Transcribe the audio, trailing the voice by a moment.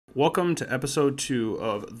Welcome to episode 2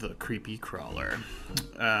 of The Creepy Crawler.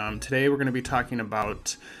 Today we're going to be talking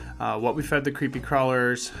about what we fed the creepy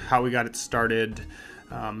crawlers, how we got it started,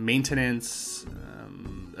 maintenance,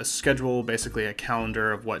 a schedule, basically a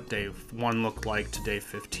calendar of what day 1 looked like to day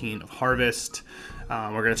 15 of harvest.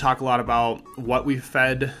 We're going to talk a lot about what we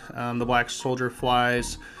fed the black soldier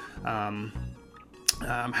flies,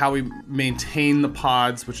 how we maintain the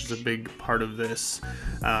pods, which is a big part of this.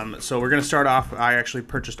 So we're going to start off. I actually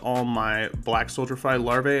purchased all my black soldier fly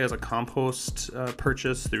larvae as a compost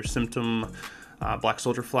purchase through Symptom Black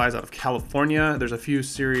Soldier Flies out of California. There's a few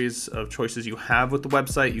series of choices you have with the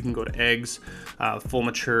website. You can go to eggs, full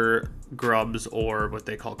mature grubs, or what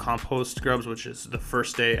they call compost grubs, which is the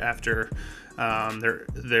first day after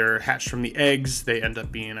they're hatched from the eggs. They end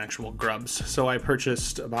up being actual grubs. So I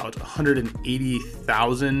purchased about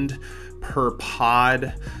 180,000 per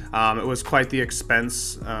pod. It was quite the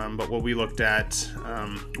expense, but what we looked at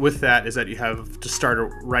with that is that you have to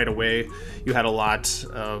start right away. You had a lot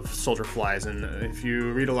of soldier flies, and if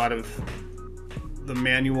you read a lot of the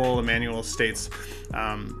manual states,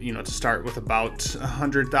 to start with about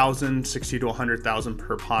 100,000, 60 to 100,000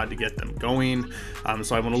 per pod to get them going.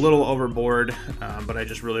 So I went a little overboard, but I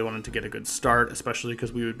just really wanted to get a good start, especially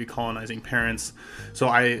because we would be colonizing parents. So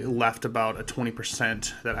I left about a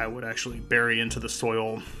 20% that I would actually bury into the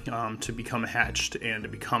soil to become hatched and to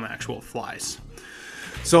become actual flies.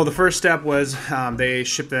 So the first step was they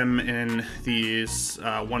ship them in these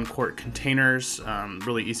 1 quart containers,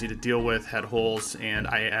 really easy to deal with, had holes, and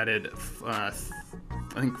I added I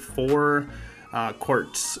think 4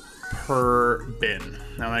 quarts per bin.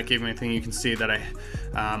 Now that gave me a thing. You can see that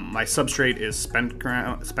my substrate is spent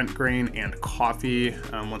grain and coffee.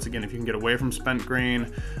 Once again, if you can get away from spent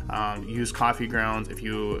grain, use coffee grounds. If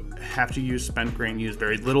you have to use spent grain, use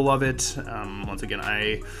very little of it. Once again,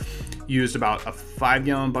 I used about a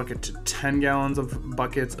 5-gallon bucket to 10 gallons of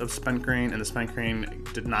buckets of spent grain, and the spent grain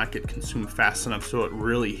did not get consumed fast enough, so it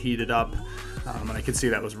really heated up. And I could see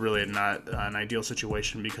that was really not an ideal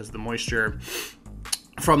situation because the moisture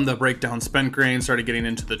from the breakdown spent grain started getting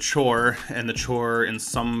into the chore, and the chore in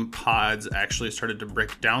some pods actually started to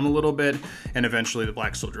break down a little bit, and eventually the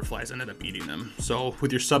black soldier flies ended up eating them. So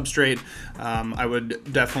with your substrate, I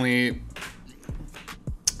would definitely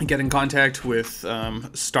get in contact with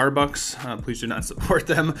Starbucks. Please do not support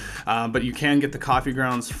them, but you can get the coffee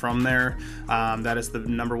grounds from there. That is the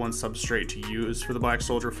 #1 substrate to use for the black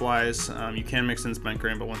soldier flies. You can mix in spent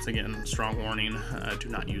grain, but once again, strong warning, do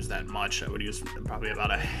not use that much. I would use probably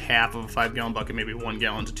about a half of a 5-gallon bucket, maybe 1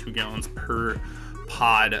 gallon to 2 gallons per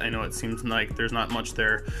pod. I know it seems like there's not much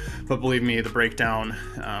there, but believe me, the breakdown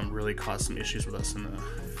really caused some issues with us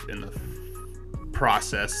in the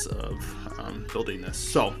process of building this.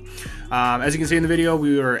 So as you can see in the video,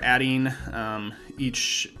 we were adding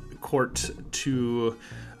each quart to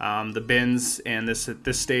the bins, and at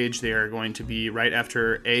this stage they are going to be right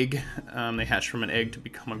after egg. They hatch from an egg to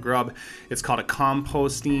become a grub. It's called a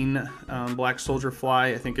composting black soldier fly,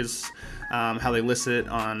 I think is how they list it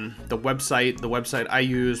on the website. The website I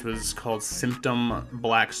used was called Symptom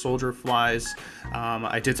Black Soldier Flies.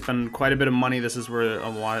 I did spend quite a bit of money. This is where a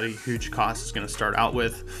lot of huge cost is going to start out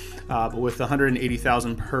with. But with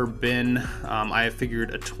 180,000 per bin, I have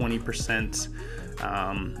figured a 20%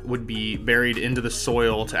 would be buried into the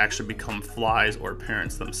soil to actually become flies or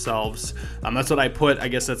parents themselves. That's what I put. I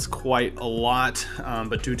guess that's quite a lot,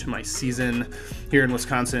 but due to my season here in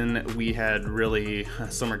Wisconsin, we had really,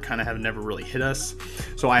 summer kind of have never really hit us.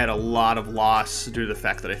 So I had a lot of loss due to the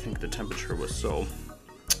fact that I think the temperature was so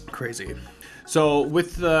crazy. So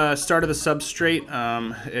with the start of the substrate,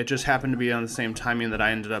 it just happened to be on the same timing that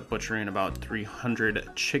I ended up butchering about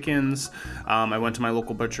 300 chickens. I went to my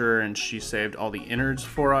local butcher and she saved all the innards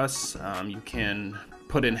for us. You can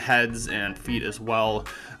put in heads and feet as well,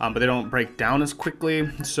 but they don't break down as quickly.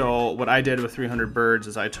 So what I did with 300 birds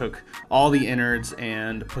is I took all the innards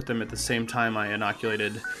and put them at the same time I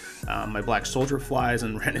inoculated my black soldier flies,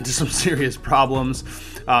 and ran into some serious problems.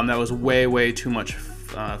 That was way too much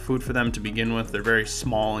food for them to begin with. They're very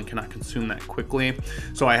small and cannot consume that quickly.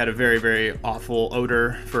 So I had a very awful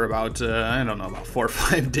odor for about, about 4 or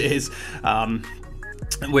 5 days.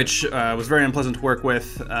 Which was very unpleasant to work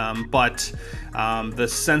with, but the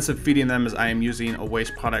sense of feeding them is I am using a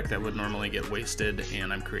waste product that would normally get wasted,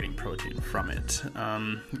 and I'm creating protein from it.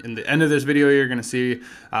 In the end of this video, you're going to see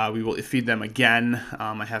we will feed them again.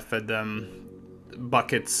 I have fed them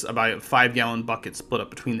buckets, about 5-gallon buckets split up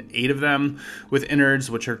between the 8 of them with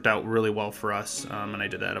innards, which worked out really well for us, and I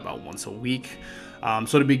did that about once a week.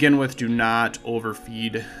 So to begin with, do not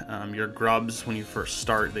overfeed your grubs when you first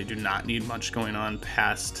start. They do not need much going on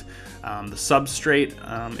past the substrate.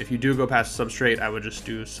 If you do go past the substrate, I would just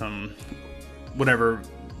do some whatever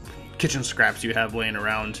kitchen scraps you have laying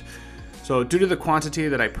around. So due to the quantity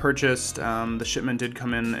that I purchased, the shipment did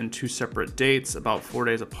come in 2 separate dates, about 4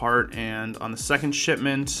 days apart. And on the second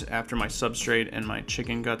shipment, after my substrate and my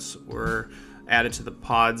chicken guts were added to the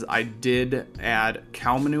pods, I did add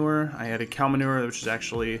cow manure. I added cow manure, which is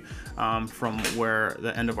actually from where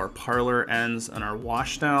the end of our parlor ends on our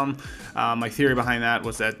washdown. My theory behind that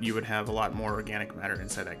was that you would have a lot more organic matter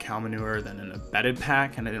inside that cow manure than in a bedded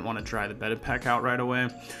pack, and I didn't want to dry the bedded pack out right away.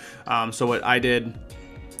 So what I did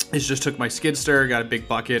is just took my skid steer, got a big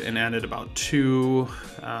bucket, and added about 2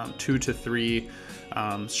 to 3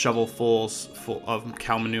 shovelfuls full of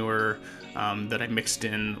cow manure that I mixed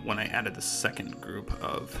in when I added the second group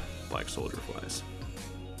of black soldier flies.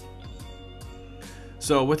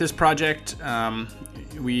 So with this project,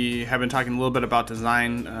 we have been talking a little bit about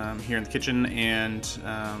design here in the kitchen, and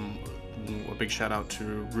a big shout out to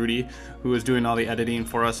Rudy, who is doing all the editing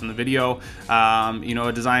for us in the video. You know,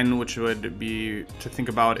 a design which would be to think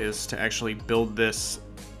about is to actually build this,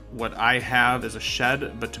 what I have is a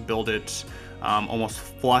shed, but to build it almost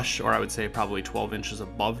flush, or I would say probably 12 inches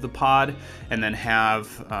above the pod, and then have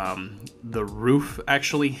the roof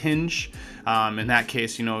actually hinge. In that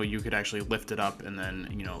case, you know, you could actually lift it up and then,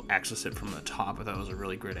 you know, access it from the top. I thought it was a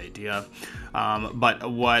really great idea.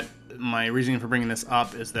 But what my reasoning for bringing this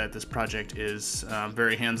up is that this project is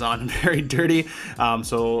very hands-on and very dirty.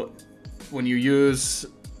 So when you use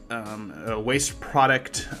a waste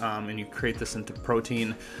product and you create this into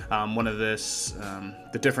protein, one of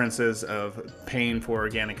the differences of paying for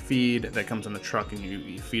organic feed that comes in the truck and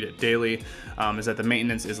you feed it daily is that the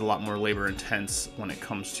maintenance is a lot more labor intense when it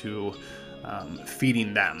comes to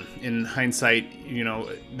feeding them. In hindsight, you know,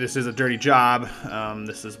 this is a dirty job.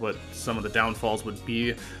 This is what some of the downfalls would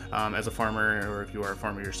be as a farmer, or if you are a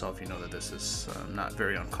farmer yourself, you know that this is not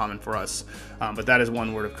very uncommon for us. But that is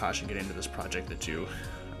one word of caution getting into this project, that you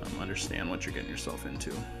understand what you're getting yourself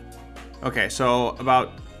into. Okay, so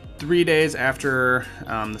about 3 days after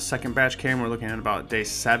the second batch came, we're looking at about day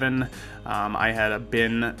 7. I had a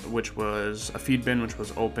bin, which was a feed bin, which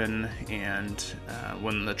was open, and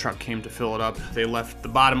when the truck came to fill it up, they left the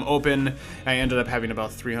bottom open. I ended up having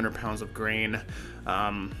about 300 pounds of grain,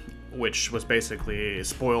 which was basically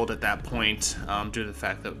spoiled at that point due to the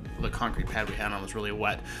fact that the concrete pad we had on was really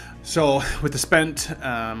wet. So with the spent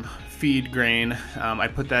feed grain, I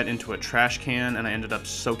put that into a trash can, and I ended up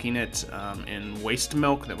soaking it in waste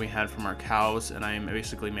milk that we had from our cows, and I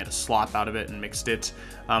basically made a slop out of it and mixed it.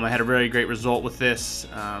 I had a very great result with this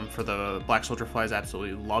for the black soldier flies.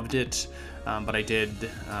 Absolutely loved it. But I did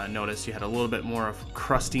notice you had a little bit more of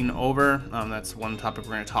crusting over. That's one topic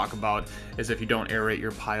we're going to talk about, is if you don't aerate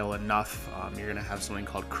your pile enough, you're going to have something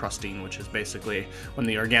called crusting, which is basically when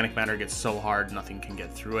the organic matter gets so hard nothing can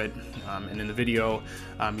get through it. And in the video,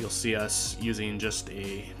 you'll see us using just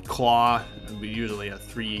a claw, usually a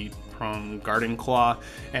 3-prong garden claw,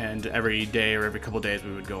 and every day or every couple days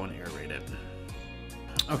we would go and aerate it.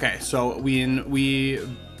 Okay, so we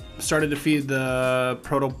started to feed the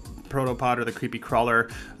protopod, or the creepy crawler.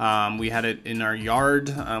 We had it in our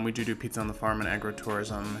yard. We do pizza on the farm and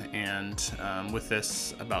agritourism, and with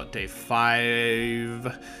this, about day 5,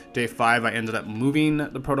 I ended up moving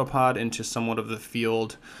the protopod into somewhat of the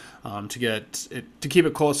field to keep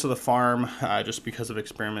it close to the farm, just because of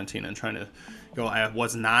experimenting and trying to go. I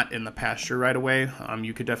was not in the pasture right away.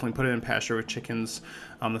 You could definitely put it in pasture with chickens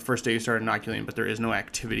the first day you start inoculating, but there is no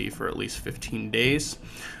activity for at least 15 days.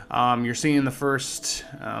 You're seeing the first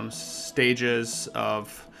stages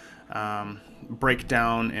of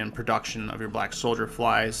breakdown and production of your black soldier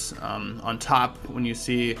flies. On top, when you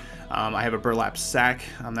see I have a burlap sack,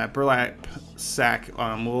 that burlap sack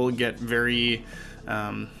will get very,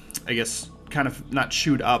 I guess, kind of not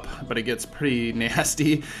chewed up, but it gets pretty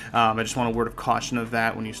nasty. I just want a word of caution of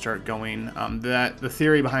that when you start going. The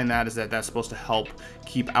theory behind that is that that's supposed to help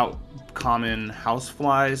keep out common house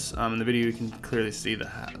flies. In the video you can clearly see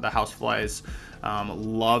the house flies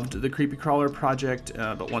loved the creepy crawler project,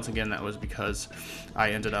 but once again that was because I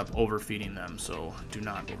ended up overfeeding them, so do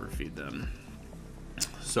not overfeed them.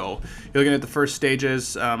 So you're looking at the first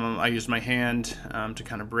stages. I used my hand to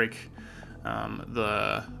kind of break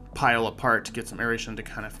the pile apart to get some aeration to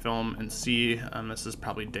kind of film and see. This is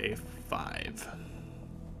probably day 5.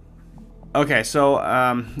 Okay, so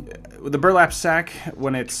with the burlap sack,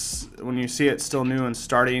 when you see it still new and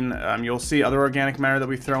starting, you'll see other organic matter that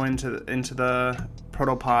we throw into the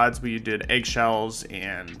protopods. We did eggshells,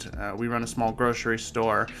 and we run a small grocery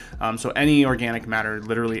store. So any organic matter,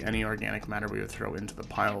 literally any organic matter, we would throw into the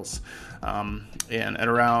piles. And at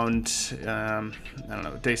around I don't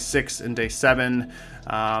know, day 6 and day 7,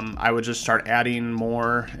 I would just start adding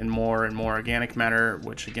more and more and more organic matter,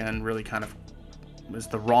 which again really kind of is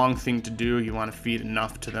the wrong thing to do. You want to feed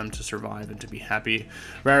enough to them to survive and to be happy,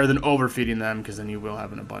 rather than overfeeding them, because then you will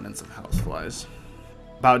have an abundance of houseflies.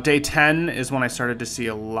 About day 10 is when I started to see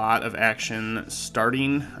a lot of action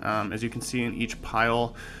starting. As you can see in each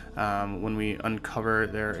pile, when we uncover,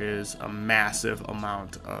 there is a massive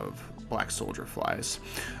amount of black soldier flies.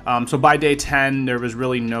 So by day 10, there was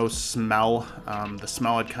really no smell. The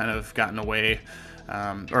smell had kind of gotten away,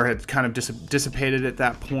 or had kind of dissipated at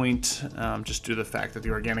that point, just due to the fact that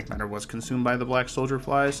the organic matter was consumed by the black soldier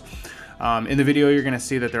flies. In the video, you're going to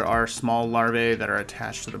see that there are small larvae that are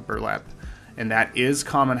attached to the burlap, and that is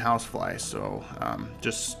common housefly. So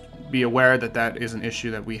just be aware that that is an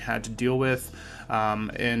issue that we had to deal with.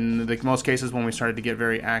 In most cases, when we started to get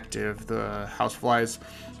very active, the houseflies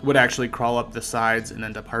would actually crawl up the sides and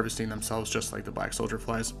end up harvesting themselves, just like the black soldier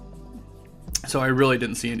flies. So I really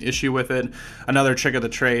didn't see an issue with it. Another trick of the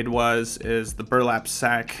trade is the burlap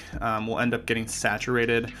sack will end up getting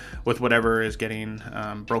saturated with whatever is getting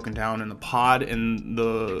broken down in the pod, and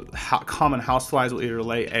the common houseflies will either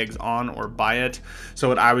lay eggs on or by it. So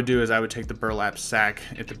what I would do is I would take the burlap sack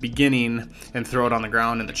at the beginning and throw it on the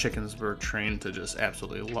ground, and the chickens were trained to just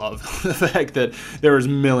absolutely love the fact that there was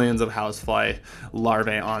millions of housefly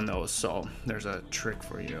larvae on those. So there's a trick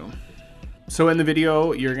for you. So in the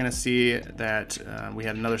video, you're going to see that we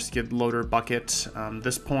had another skid loader bucket.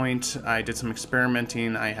 This point, I did some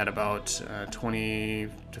experimenting. I had about 20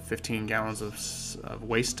 to 15 gallons of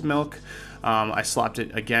waste milk. I slopped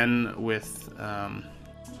it again with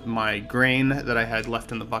my grain that I had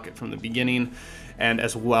left in the bucket from the beginning, and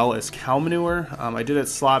as well as cow manure. I did it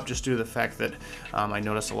slop just due to the fact that I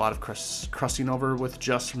noticed a lot of crusting over with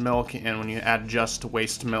just milk, and when you add just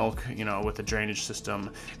waste milk, with the drainage system,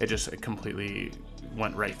 it completely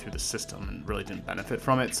went right through the system and really didn't benefit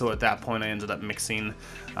from it. So at that point, I ended up mixing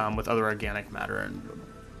with other organic matter and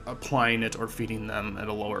applying it or feeding them at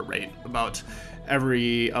a lower rate, about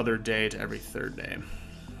every other day to every third day.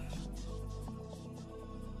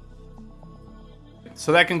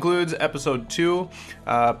 So that concludes episode 2.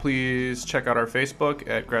 Please check out our Facebook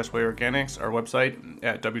at Grassway Organics, our website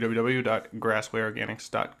at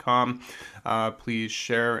www.grasswayorganics.com. Please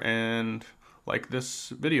share and like this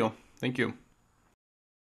video. Thank you.